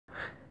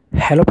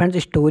Hello friends,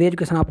 story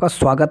education आपका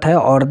स्वागत है।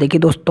 और देखिए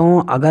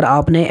दोस्तों, अगर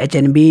आपने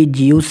एचएनबी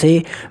जीयू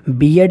से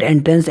बीएड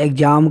एंट्रेंस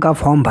एग्ज़ाम का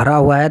फॉर्म भरा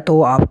हुआ है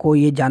तो आपको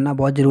ये जानना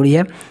बहुत ज़रूरी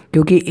है,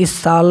 क्योंकि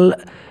इस साल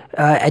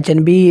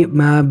एचएनबी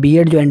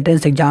बीएड जो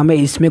एंट्रेंस एग्ज़ाम है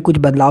इसमें कुछ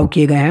बदलाव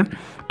किए गए हैं।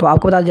 तो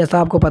आपको जैसा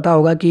आपको पता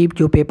होगा कि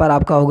जो पेपर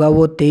आपका होगा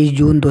वो 23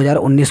 जून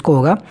 2019 को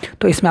होगा।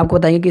 तो इसमें आपको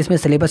बताएंगे कि इसमें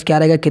सिलेबस क्या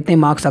रहेगा, कितने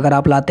मार्क्स अगर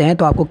आप लाते हैं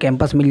तो आपको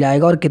कैंपस मिल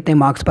जाएगा और कितने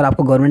मार्क्स पर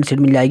आपको गवर्नमेंट सीट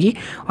मिल जाएगी।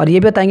 और ये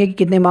भी बताएंगे कि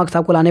कितने मार्क्स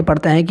आपको लाने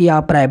पड़ते हैं कि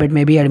आप प्राइवेट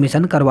में भी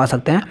एडमिशन करवा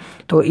सकते हैं।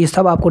 तो ये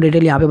सब आपको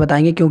डिटेल यहाँ पे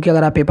बताएंगे, क्योंकि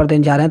अगर आप पेपर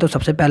देने जा रहे हैं तो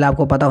सबसे पहले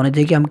आपको पता होना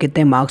चाहिए कि हम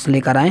कितने मार्क्स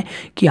लेकर आएँ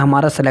कि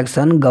हमारा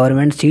सिलेक्शन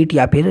गवर्नमेंट सीट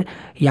या फिर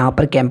यहाँ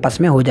पर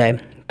कैंपस में हो जाए।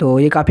 तो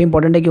ये काफ़ी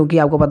इंपॉर्टेंट है, क्योंकि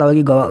आपको पता होगा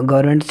कि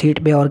गवर्नमेंट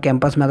सीट पे और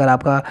कैंपस में अगर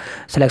आपका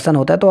सिलेक्शन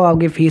होता है तो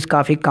आपकी फ़ीस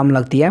काफ़ी कम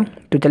लगती है।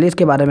 तो चलिए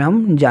इसके बारे में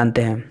हम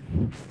जानते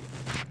हैं।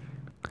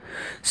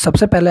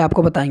 सबसे पहले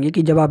आपको बताएंगे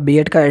कि जब आप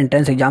बीएड का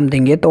एंट्रेंस एग्ज़ाम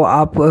देंगे तो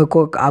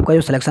आपको आपका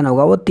जो सिलेक्शन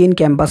होगा वो 3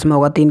 कैंपस में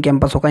होगा। 3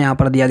 कैंपसों का यहाँ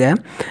पर दिया गया है,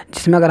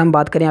 जिसमें अगर हम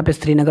बात करें यहाँ पे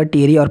श्रीनगर,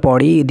 टिहरी और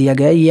पौड़ी दिया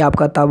गया है। ये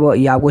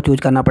आपको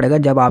चूज़ करना पड़ेगा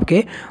जब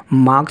आपके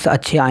मार्क्स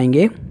अच्छे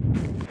आएंगे।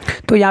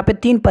 तो यहाँ पे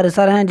 3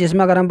 परिसर हैं,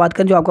 जिसमें अगर हम बात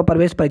करें जो आपका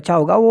प्रवेश परीक्षा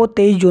होगा वो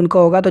 23 जून को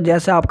होगा। तो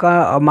जैसे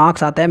आपका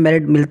मार्क्स आता है,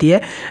 मेरिट मिलती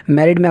है,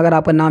 मेरिट में अगर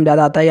आपका नाम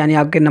ज़्यादा आता है यानी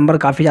आपके नंबर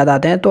काफ़ी ज़्यादा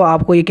आते हैं तो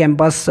आपको ये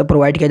कैंपस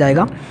प्रोवाइड किया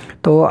जाएगा।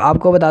 तो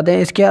आपको बता दें,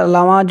 इसके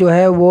अलावा जो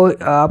है वो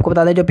आपको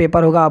बता दें जो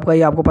पेपर होगा आपका,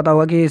 ये आपको पता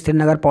होगा कि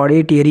श्रीनगर,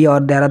 पौड़ी, टिहरी और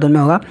देहरादून में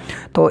होगा।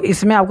 तो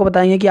इसमें आपको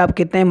बताएंगे कि आप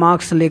कितने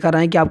मार्क्स लेकर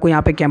आएँ कि आपको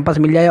यहाँ पे कैंपस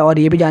मिल जाए। और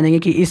ये भी जानेंगे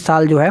कि इस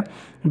साल जो है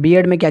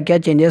बीएड में क्या क्या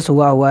चेंजेस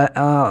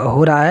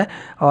हो रहा है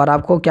और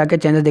आपको क्या क्या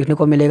चेंजेस देखने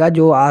को मिलेगा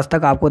जो आज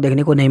तक आपको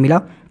देखने को नहीं मिला।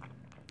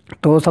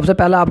 तो सबसे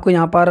पहला आपको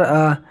यहाँ पर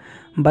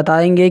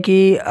बताएंगे कि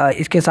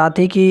इसके साथ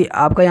ही कि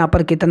आपका यहाँ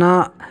पर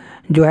कितना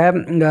जो है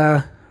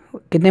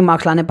कितने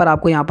मार्क्स लाने पर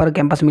आपको यहाँ पर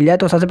कैंपस मिल जाए।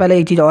 तो सबसे पहले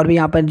एक चीज़ और भी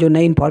यहाँ पर जो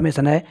नई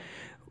इन्फॉर्मेशन है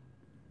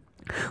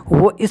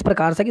वो इस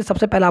प्रकार से कि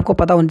सबसे पहले आपको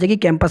पता होना चाहिए कि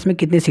कैंपस में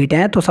कितनी सीटें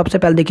हैं। तो सबसे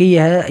पहले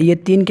देखिए ये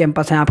 3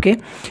 कैंपस हैं आपके।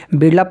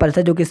 बिरला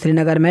परिसर जो कि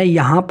श्रीनगर में है,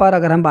 यहाँ पर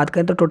अगर हम बात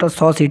करें तो टोटल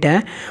 100 सीटें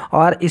हैं।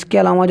 और इसके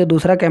अलावा जो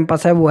दूसरा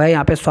कैंपस है वो है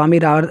यहाँ पे स्वामी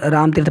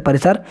राम तीर्थ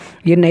परिसर,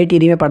 ये नई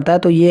टिहरी में पड़ता है।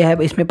 तो ये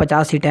है, इसमें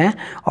 50 सीटें हैं।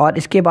 और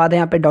इसके बाद है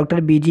यहाँ पे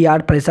डॉक्टर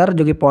B.Ed परिसर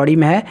जो कि पौड़ी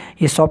में है,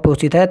 ये 100 पे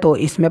स्थित है, तो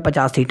इसमें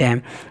 50 सीटें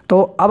हैं।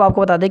 तो अब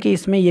आपको बता दें कि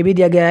इसमें ये भी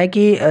दिया गया है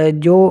कि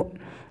जो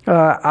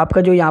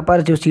आपका जो यहाँ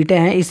पर जो सीटें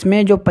हैं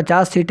इसमें जो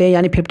 50 सीटें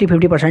यानी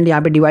 50-50%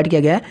 यहाँ पे डिवाइड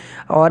किया गया है।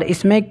 और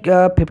इसमें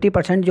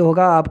 50% जो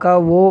होगा आपका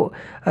वो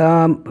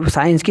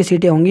साइंस की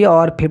सीटें होंगी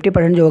और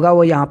 50% जो होगा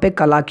वो यहाँ पे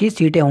कला की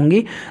सीटें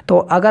होंगी। तो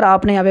अगर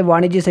आपने यहाँ पे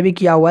वाणिज्य से भी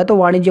किया हुआ है तो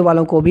वाणिज्य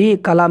वालों को भी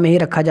कला में ही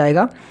रखा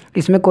जाएगा।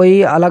 इसमें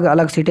कोई अलग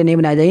अलग सीटें नहीं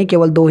बनाई जाएंगी,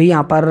 केवल 2 ही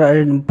यहाँ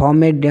पर फॉर्म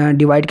में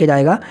डिवाइड किया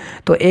जाएगा।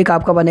 तो एक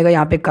आपका बनेगा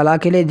यहाँ पे कला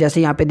के लिए,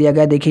 जैसे यहाँ पे दिया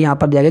गया, देखिए यहाँ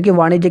पर दिया गया कि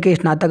वाणिज्य के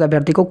स्नातक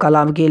अभ्यर्थी को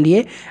कला के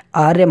लिए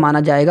आर्य माना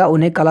जाएगा,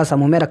 उन्हें कला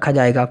समूह में रखा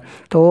जाएगा।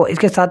 तो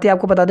इसके साथ ही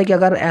आपको बता दें कि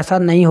अगर ऐसा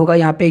नहीं होगा,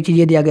 यहाँ पे एक चीज़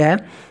ये दिया गया है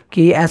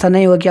कि ऐसा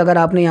नहीं होगा कि अगर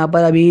आपने यहाँ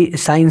पर अभी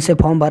साइंस से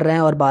फॉर्म भर रहे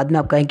हैं और बाद में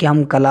आप कहें कि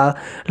हम कला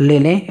ले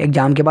लें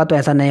एग्ज़ाम के बाद, तो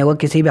ऐसा नहीं होगा,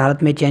 किसी भी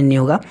हालत में चेंज नहीं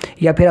होगा।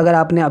 या फिर अगर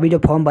आपने अभी जो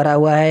फॉर्म भरा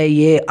हुआ है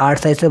ये आर्ट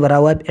साइज से भरा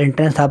हुआ है,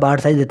 एंट्रेंस आप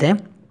आर्ट साइज देते हैं,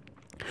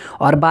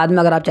 और बाद में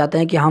अगर आप चाहते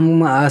हैं कि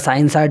हम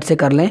साइंस साइड से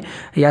कर लें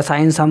या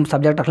साइंस हम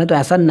सब्जेक्ट रख लें, तो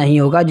ऐसा नहीं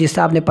होगा।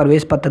 जिससे आपने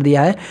प्रवेश पत्र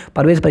दिया है,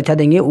 प्रवेश परीक्षा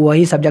देंगे,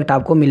 वही सब्जेक्ट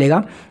आपको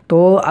मिलेगा।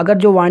 तो अगर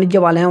जो वाणिज्य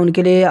वाले हैं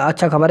उनके लिए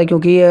अच्छा खबर है,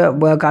 क्योंकि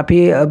काफ़ी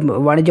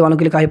वाणिज्य वालों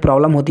के लिए काफ़ी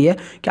प्रॉब्लम होती है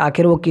कि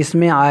आखिर वो किस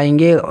में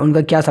आएंगे,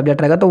 उनका क्या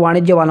सब्जेक्ट रहेगा। तो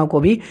वाणिज्य वालों को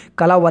भी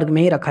कला वर्ग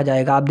में ही रखा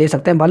जाएगा। आप देख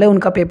सकते हैं, भले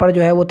उनका पेपर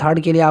जो है वो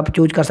 3rd के लिए आप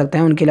चूज कर सकते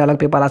हैं, उनके लिए अलग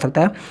पेपर आ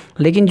सकता है,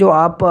 लेकिन जो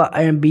आप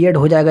बीएड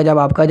हो जाएगा,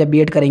 जब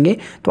बीएड करेंगे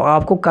तो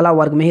आपको कला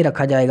वर्ग में ही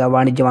रखा जाएगा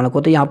वाणिज्य वालों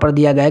को। तो यहाँ पर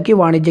दिया गया है कि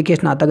वाणिज्य के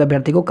स्नातक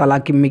अभ्यर्थी को कला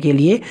के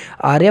लिए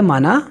आर्य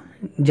माना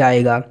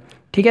जाएगा।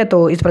 ठीक है,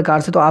 तो इस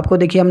प्रकार से तो आपको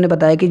देखिए हमने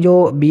बताया कि जो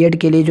बीएड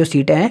के लिए जो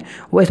सीटें हैं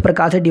वो इस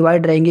प्रकार से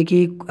डिवाइड रहेंगी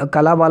कि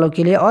कला वालों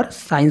के लिए और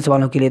साइंस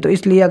वालों के लिए। तो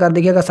इसलिए अगर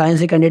देखिए अगर साइंस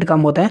के कैंडिडेट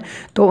कम होते हैं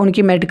तो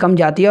उनकी मेरिट कम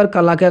जाती है, और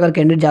कला के अगर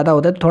कैंडिडेट ज़्यादा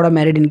होते हैं तो थोड़ा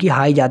मेरिट इनकी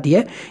हाई जाती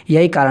है,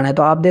 यही कारण है।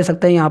 तो आप देख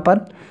सकते हैं यहाँ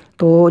पर,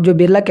 तो जो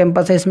बिरला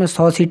कैंपस है इसमें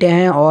 100 सीटें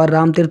हैं, और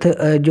रामतीर्थ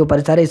जो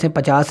परिसर है इसमें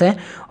 50 हैं,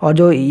 और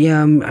जो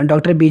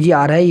डॉक्टर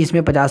B.Ed है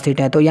इसमें 50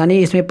 सीटें हैं। तो यानी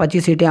इसमें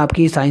 25 सीटें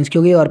आपकी साइंस की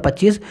होगी और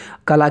 25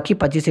 कला की,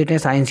 25 सीटें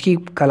साइंस की,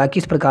 कला की।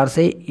 इस प्रकार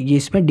से ये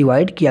इसमें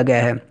डिवाइड किया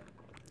गया है।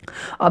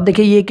 अब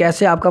देखिए ये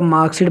कैसे आपका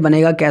मार्कशीट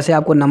बनेगा, कैसे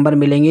आपको नंबर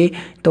मिलेंगे।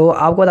 तो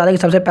आपको बता दें कि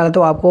सबसे पहले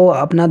तो आपको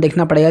अपना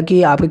देखना पड़ेगा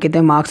कि आपके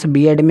कितने मार्क्स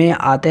बीएड में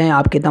आते हैं,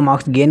 आप कितना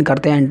मार्क्स गेन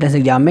करते हैं एंट्रेंस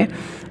एग्जाम में।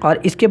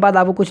 और इसके बाद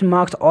आपको कुछ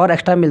मार्क्स और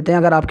एक्स्ट्रा मिलते हैं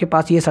अगर आपके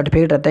पास ये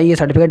सर्टिफिकेट रहता है। ये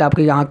सर्टिफिकेट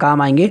आपके यहाँ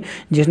काम आएंगे,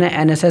 जिसने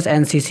एनएसएस,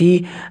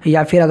 एनसीसी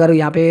या फिर अगर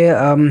यहाँ पे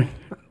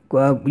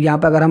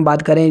अगर हम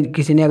बात करें,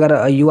 किसी ने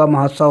अगर युवा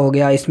महोत्सव हो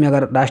गया, इसमें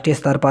अगर राष्ट्रीय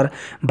स्तर पर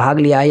भाग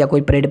लिया है या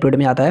कोई परेड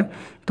में जाता है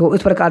तो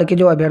इस प्रकार के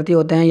जो अभ्यर्थी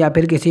होते हैं या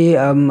फिर किसी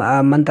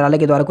मंत्रालय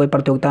के द्वारा कोई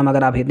प्रतियोगिता में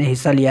अगर आपने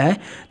हिस्सा लिया है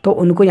तो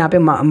उनको यहाँ पे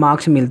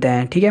मार्क्स मिलते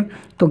हैं। ठीक है,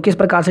 तो किस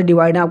प्रकार से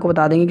डिवाइड है आपको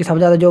बता देंगे कि सबसे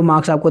ज़्यादा जो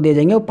मार्क्स आपको दे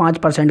देंगे वो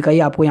 5% का ही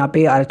आपको यहाँ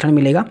पे आरक्षण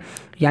मिलेगा,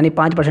 यानी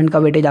 5% का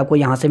वेटेज आपको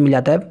यहाँ से मिल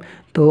जाता है।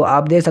 तो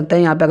आप देख सकते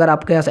हैं यहाँ पे अगर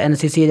आपके पास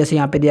एनसीसी है जैसे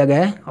यहाँ पे दिया गया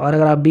है, और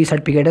अगर आप बी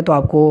सर्टिफिकेट है तो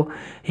आपको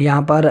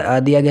यहाँ पर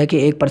दिया गया है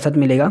कि 1%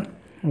 मिलेगा।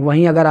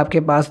 वहीं अगर आपके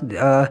पास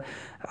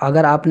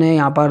अगर आपने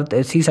यहाँ पर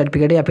सी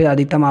सर्टिफिकेट है या फिर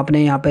अधिकतम आपने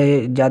यहाँ पे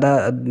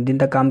ज़्यादा दिन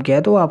तक काम किया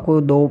है तो आपको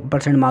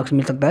 2% मार्क्स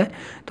मिल सकता है।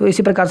 तो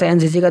इसी प्रकार से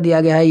एनसीसी का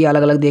दिया गया है, ये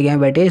अलग अलग दिए गए हैं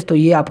वेटेज। तो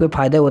ये आपके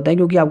फ़ायदे होते हैं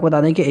क्योंकि आपको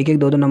बता दें कि एक एक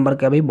दो दो नंबर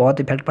का भी बहुत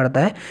इफेक्ट पड़ता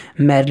है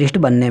मेरिट लिस्ट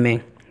बनने में।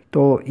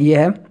 तो ये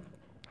है।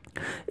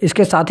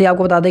 इसके साथ ही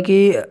आपको बता दें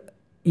कि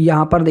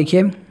यहाँ पर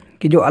देखिए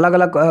कि जो अलग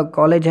अलग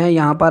कॉलेज हैं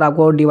यहाँ पर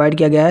आपको डिवाइड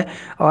किया गया है।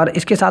 और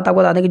इसके साथ आपको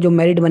बता दें कि जो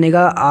मेरिट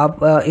बनेगा आप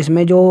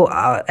इसमें जो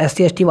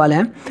SC ST वाले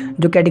हैं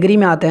जो कैटेगरी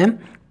में आते हैं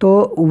तो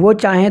वो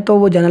चाहें तो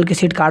वो जनरल की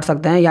सीट काट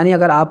सकते हैं। यानी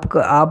अगर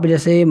आप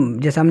जैसे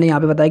जैसे हमने यहाँ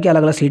पे बताया कि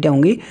अलग अलग सीटें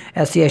होंगी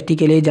SC ST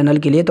के लिए, जनरल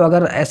के लिए। तो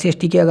अगर SC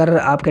ST के अगर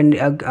आप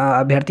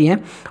अभ्यर्थी हैं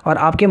और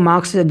आपके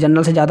मार्क्स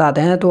जनरल से ज़्यादा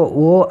आते हैं तो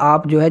वो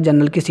आप जो है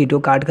जनरल की सीट को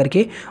काट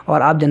करके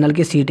और आप जनरल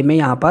की सीट में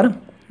यहाँ पर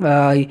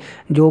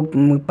जो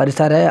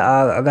परिसर है,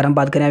 अगर हम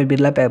बात करें अभी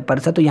बिरला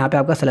परिसर, तो यहाँ पे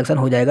आपका सिलेक्शन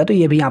हो जाएगा। तो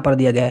ये भी यहाँ पर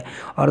दिया गया है।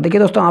 और देखिए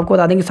दोस्तों, आपको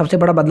बता दें कि सबसे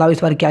बड़ा बदलाव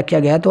इस बार क्या किया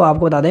गया है। तो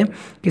आपको बता दें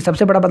कि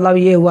सबसे बड़ा बदलाव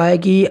ये हुआ है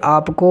कि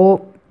आपको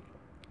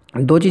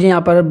दो चीज़ें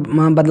यहाँ पर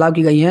बदलाव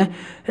की गई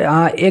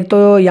हैं। एक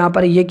तो यहाँ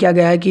पर ये किया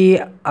गया है कि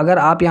अगर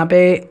आप यहाँ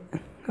पे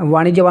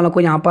वाणिज्य वालों को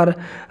यहाँ पर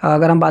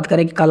अगर हम बात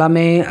करें कि कला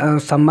में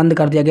संबंध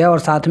कर दिया गया। और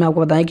साथ में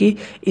आपको बताएं कि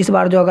इस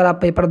बार जो अगर आप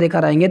पेपर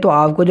देकर आएंगे तो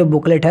आपको जो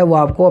बुकलेट है वो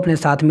आपको अपने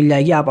साथ मिल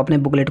जाएगी। आप अपने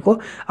बुकलेट को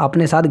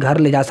अपने साथ घर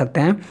ले जा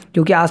सकते हैं,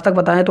 क्योंकि आज तक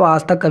बताएं तो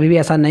आज तक कभी भी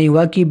ऐसा नहीं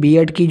हुआ कि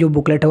B.Ed की जो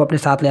बुकलेट है वो अपने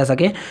साथ ले जा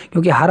सकें,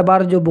 क्योंकि हर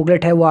बार जो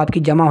बुकलेट है वो आपकी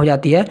जमा हो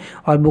जाती है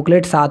और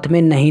बुकलेट साथ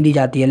में नहीं दी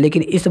जाती है।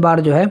 लेकिन इस बार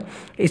जो है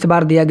इस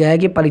बार दिया गया है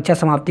कि परीक्षा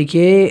समाप्ति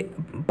के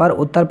पर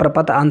उत्तर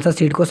प्रपत्र आंसर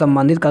शीट को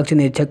संबंधित कक्ष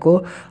निरीक्षक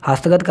को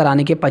हस्तगत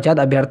कराने के पश्चात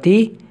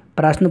अभ्यर्थी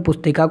प्रश्न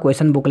पुस्तिका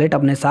क्वेश्चन बुकलेट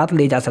अपने साथ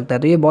ले जा सकता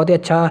है। तो ये बहुत ही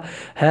अच्छा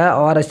है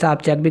और इससे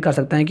आप चेक भी कर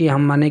सकते हैं कि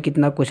हमने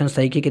कितना क्वेश्चन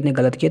सही किए कितने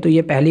गलत किए। तो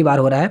ये पहली बार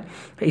हो रहा है।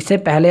 इससे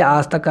पहले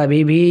आज तक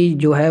कभी भी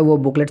जो है वो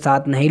बुकलेट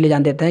साथ नहीं ले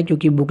जाने देते हैं,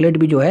 क्योंकि बुकलेट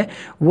भी जो है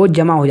वो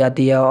जमा हो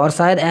जाती है। और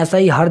शायद ऐसा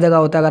ही हर जगह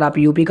होता है। अगर आप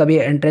यूपी का भी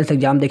एंट्रेंस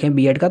एग्जाम देखें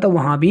B.Ed का, तो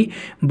वहाँ भी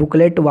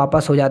बुकलेट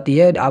वापस हो जाती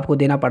है, आपको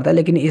देना पड़ता है।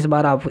 लेकिन इस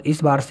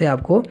बार से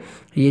आपको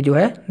ये जो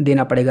है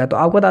देना पड़ेगा। तो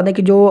आपको बता दें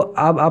कि जो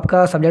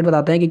आपका सब्जेक्ट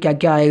बताते हैं कि क्या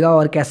क्या आएगा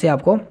और कैसे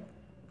आपको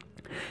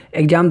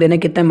एग्ज़ाम देने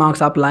कितने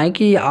मार्क्स आप लाएं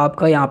कि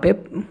आपका यहाँ पे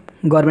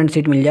गवर्नमेंट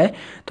सीट मिल जाए।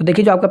 तो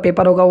देखिए जो आपका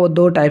पेपर होगा वो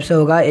दो टाइप से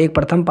होगा, एक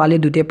प्रथम पाली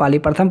द्वितीय पाली।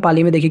 प्रथम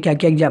पाली में देखिए क्या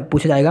क्या एग्जाम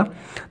पूछा जाएगा।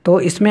 तो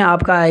इसमें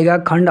आपका आएगा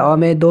खंड अ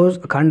में 2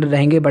 खंड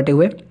रहेंगे बटे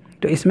हुए।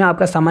 तो इसमें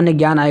आपका सामान्य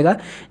ज्ञान आएगा,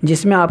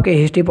 जिसमें आपके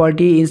हिस्ट्री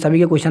पॉलिटी इन सभी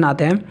के क्वेश्चन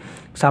आते हैं।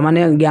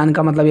 सामान्य ज्ञान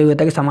का मतलब ये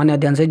होता है कि सामान्य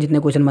अध्ययन से जितने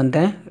क्वेश्चन बनते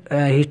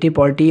हैं हिस्ट्री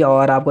पॉलिटी।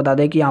 और आपको बता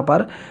दें कि यहाँ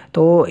पर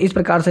तो इस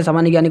प्रकार से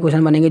सामान्य ज्ञान के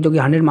क्वेश्चन बनेंगे जो कि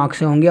 100 मार्क्स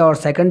से होंगे। और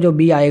सेकंड जो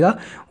B आएगा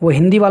वो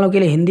हिंदी वालों के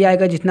लिए हिंदी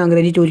आएगा, जिसने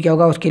अंग्रेजी चूज किया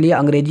होगा उसके लिए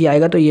अंग्रेजी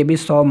आएगा। तो ये भी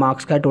 100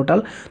 मार्क्स का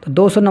टोटल। तो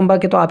 200 नंबर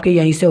के तो आपके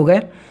यहीं से हो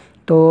गए।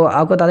 तो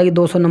आपको बता दें कि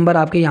 200 नंबर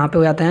आपके यहाँ पे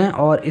हो जाते हैं।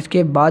 और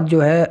इसके बाद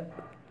जो है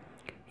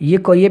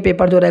ये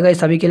पेपर जो रहेगा ये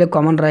सभी के लिए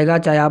कॉमन रहेगा,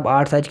 चाहे आप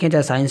आर्ट्स साइड के हैं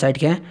चाहे साइंस साइड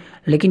के हैं।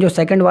 लेकिन जो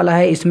सेकंड वाला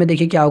है इसमें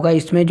देखिए क्या होगा,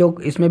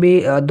 इसमें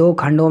भी 2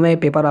 खंडों में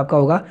पेपर आपका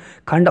होगा।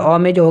 खंड अ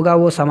में जो होगा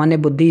वो सामान्य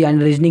बुद्धि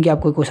यानी रीजनिंग के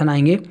आपको क्वेश्चन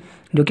आएंगे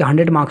जो कि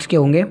 100 मार्क्स के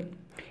होंगे।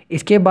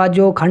 इसके बाद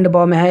जो खंड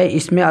ब में है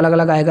इसमें अलग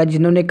अलग आएगा।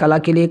 जिन्होंने कला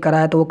के लिए करा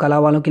है तो वो कला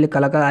वालों के लिए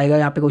कला का आएगा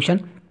यहाँ पे क्वेश्चन।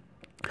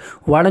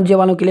 वाणिज्य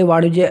वालों के लिए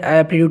वाणिज्य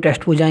एप्टीट्यूड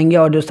टेस्ट पूछ जाएंगे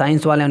और जो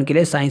साइंस वाले हैं उनके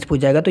लिए साइंस पूछ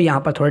जाएगा। तो यहाँ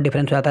पर थोड़ा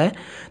डिफरेंस हो जाता है।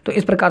 तो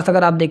इस प्रकार से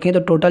अगर आप देखें तो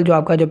टोटल जो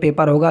आपका जो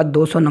पेपर होगा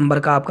 200 नंबर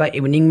का आपका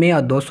इवनिंग में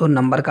और 200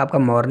 नंबर का आपका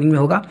मॉर्निंग में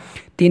होगा।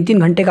 3-3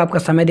 घंटे का आपका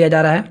समय दिया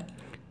जा रहा है।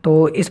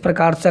 तो इस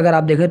प्रकार से अगर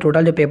आप देखें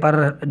टोटल जो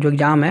पेपर जो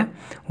एग्ज़ाम है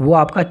वो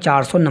आपका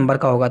 400 नंबर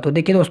का होगा। तो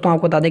देखिए दोस्तों,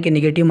 आपको बता दें कि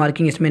नेगेटिव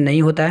मार्किंग इसमें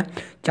नहीं होता है।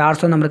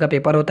 400 नंबर का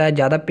पेपर होता है,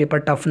 ज़्यादा पेपर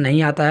टफ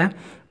नहीं आता है।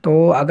 तो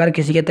अगर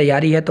किसी की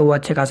तैयारी है तो वो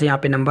अच्छे खासे यहाँ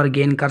पे नंबर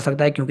गेन कर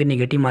सकता है, क्योंकि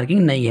नेगेटिव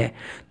मार्किंग नहीं है।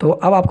 तो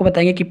अब आपको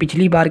बताएंगे कि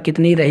पिछली बार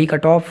कितनी रही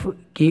कट ऑफ,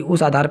 कि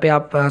उस आधार पे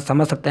आप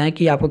समझ सकते हैं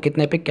कि आपको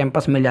कितने पे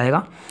कैंपस मिल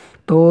जाएगा।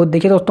 तो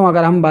देखिए दोस्तों,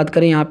 अगर हम बात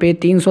करें यहाँ पे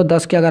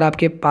 310 के अगर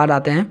आपके पार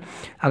आते हैं,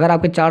 अगर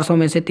आपके 400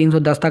 में से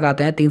 310 तक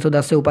आते हैं,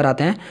 310 से ऊपर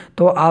आते हैं,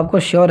 तो आपको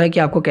श्योर है कि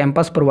आपको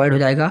कैंपस प्रोवाइड हो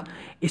जाएगा।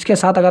 इसके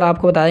साथ अगर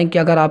आपको बताएं कि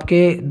अगर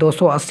आपके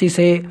 280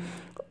 से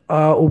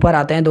ऊपर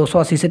आते हैं,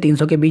 280 से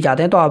 300 के बीच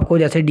आते हैं, तो आपको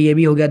जैसे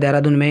DAV हो गया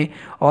देहरादून में,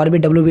 और भी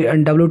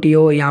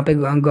WTO यहाँ पे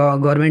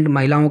गवर्नमेंट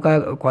महिलाओं का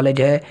कॉलेज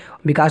है,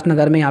 विकास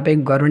नगर में यहाँ पे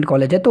गवर्नमेंट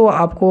कॉलेज है, तो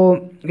आपको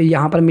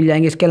यहाँ पर मिल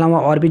जाएंगे। इसके अलावा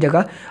और भी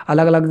जगह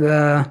अलग अलग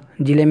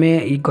ज़िले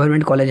में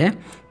गवर्नमेंट कॉलेज हैं,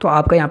 तो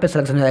आपका यहाँ पे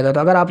सिलेक्शन हो जाएगा। तो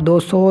अगर आप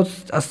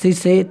 280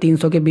 से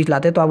 300 के बीच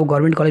लाते हैं तो आपको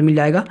गवर्नमेंट कॉलेज मिल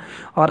जाएगा।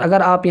 और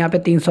अगर आप यहाँ पे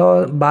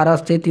 312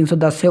 से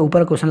 310 से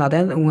ऊपर क्वेश्चन लाते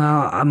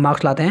हैं,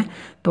 मार्क्स लाते हैं,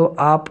 तो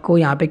आपको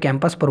यहाँ पे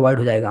कैंपस प्रोवाइड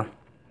हो जाएगा।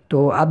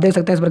 तो आप देख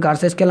सकते हैं इस प्रकार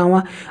से। इसके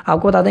अलावा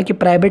आपको बता दें कि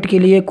प्राइवेट के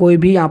लिए कोई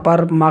भी यहाँ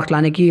पर मार्क्स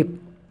लाने की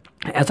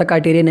ऐसा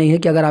क्राइटेरिया नहीं है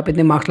कि अगर आप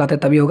इतने मार्क्स लाते हैं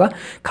तभी होगा।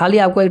 खाली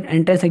आपको एक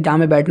एंट्रेंस एग्जाम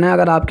में बैठना है।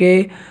 अगर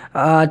आपके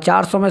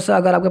 400 में से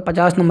अगर आपके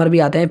 50 नंबर भी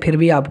आते हैं फिर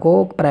भी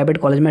आपको प्राइवेट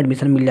कॉलेज में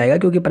एडमिशन मिल जाएगा,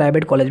 क्योंकि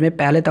प्राइवेट कॉलेज में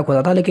पहले तक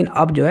होता था, लेकिन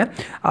अब जो है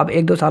अब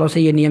 1-2 सालों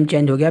से ये नियम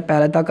चेंज हो गया है।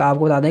 पहले तक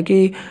आपको बता दें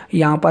कि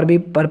यहाँ पर भी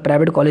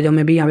प्राइवेट कॉलेजों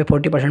में भी यहाँ पे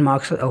 40%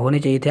 मार्क्स होने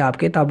चाहिए थे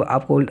आपके, तब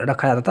आपको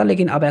रखा जाता था,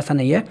 लेकिन अब ऐसा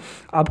नहीं है।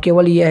 अब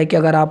केवल ये है कि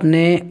अगर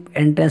आपने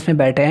एंट्रेंस में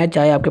बैठे हैं,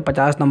 चाहे आपके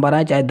 50 नंबर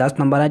आए, चाहे 10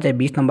 नंबर आए, चाहे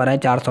 20 नंबर आए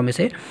 400 में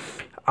से,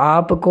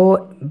 आपको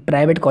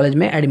प्राइवेट कॉलेज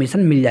में एडमिशन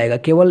मिल जाएगा।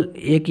 केवल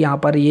एक यहाँ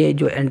पर ये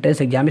जो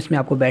एंट्रेंस एग्ज़ाम इसमें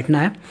आपको बैठना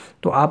है,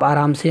 तो आप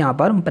आराम से यहाँ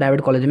पर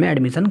प्राइवेट कॉलेज में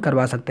एडमिशन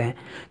करवा सकते हैं।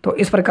 तो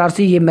इस प्रकार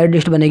से ये मेरिट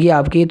लिस्ट बनेगी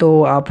आपकी,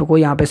 तो आपको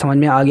यहाँ पे समझ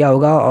में आ गया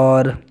होगा।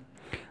 और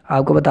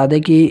आपको बता दें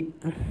कि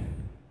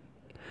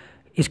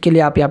इसके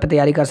लिए आप यहाँ पे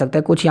तैयारी कर सकते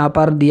हैं। कुछ यहाँ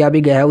पर दिया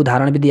भी गया है,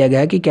 उदाहरण भी दिया गया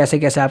है कि कैसे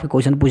कैसे आपके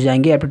क्वेश्चन पूछ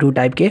जाएंगे एप्टीट्यूड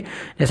टाइप के।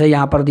 जैसे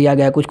यहाँ पर दिया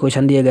गया है, कुछ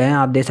क्वेश्चन दिए गए हैं,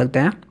 आप देख सकते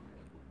हैं।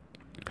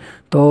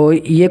 तो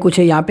ये कुछ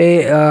यहाँ पे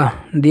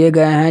दिए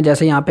गए हैं।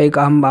 जैसे यहाँ पे एक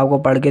हम आपको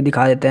पढ़ के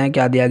दिखा देते हैं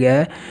क्या दिया गया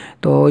है।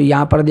 तो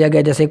यहाँ पर दिया गया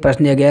है, जैसे एक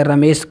प्रश्न दिया गया है,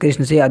 रमेश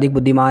कृष्ण से अधिक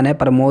बुद्धिमान है,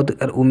 प्रमोद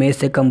उमेश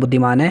से कम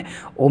बुद्धिमान है,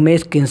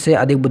 उमेश किन से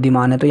अधिक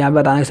बुद्धिमान है। तो यहाँ पे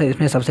बताना है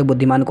इसमें सबसे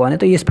बुद्धिमान कौन है।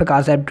 तो इस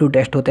प्रकार से एप्टीट्यूड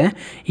टेस्ट होते हैं,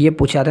 ये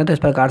पूछे जाते हैं। तो इस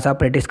प्रकार से आप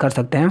प्रैक्टिस कर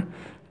सकते हैं।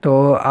 तो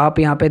आप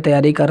यहाँ पे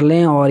तैयारी कर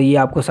लें। और ये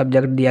आपको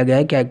सब्जेक्ट दिया गया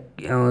है क्या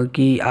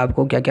कि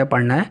आपको क्या क्या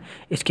पढ़ना है,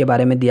 इसके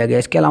बारे में दिया गया है।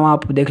 इसके अलावा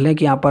आप देख लें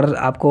कि यहाँ पर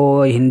आपको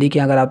हिंदी के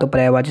अगर आप तो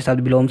पर्यायवाची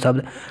शब्द, विलोम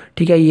शब्द,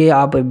 ठीक है, ये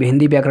आप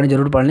हिंदी व्याकरण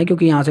जरूर पढ़ लें,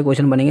 क्योंकि यहाँ से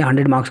क्वेश्चन बनेंगे।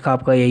 100 मार्क्स का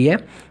आपका यही है।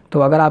 तो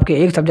अगर आपके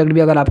एक सब्जेक्ट भी,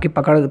 अगर आपकी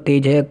पकड़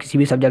तेज है किसी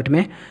भी सब्जेक्ट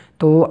में,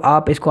 तो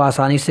आप इसको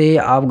आसानी से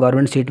आप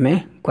गवर्नमेंट सीट में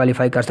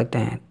क्वालिफाई कर सकते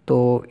हैं। तो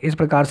इस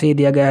प्रकार से ये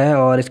दिया गया है।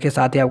 और इसके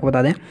साथ ही आपको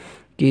बता दें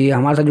कि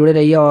हमारे साथ जुड़े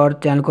रहिए और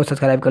चैनल को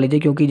सब्सक्राइब कर लीजिए,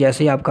 क्योंकि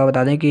जैसे ही आपका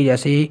बता दें कि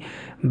जैसे ही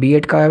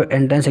बीएड का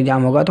एंट्रेंस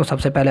एग्ज़ाम होगा तो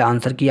सबसे पहले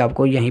आंसर की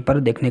आपको यहीं पर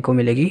देखने को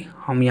मिलेगी।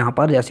 हम यहाँ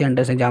पर जैसे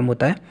एंट्रेंस एग्ज़ाम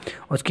होता है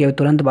उसके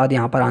तुरंत बाद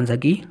यहाँ पर आंसर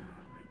की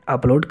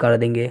अपलोड कर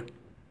देंगे।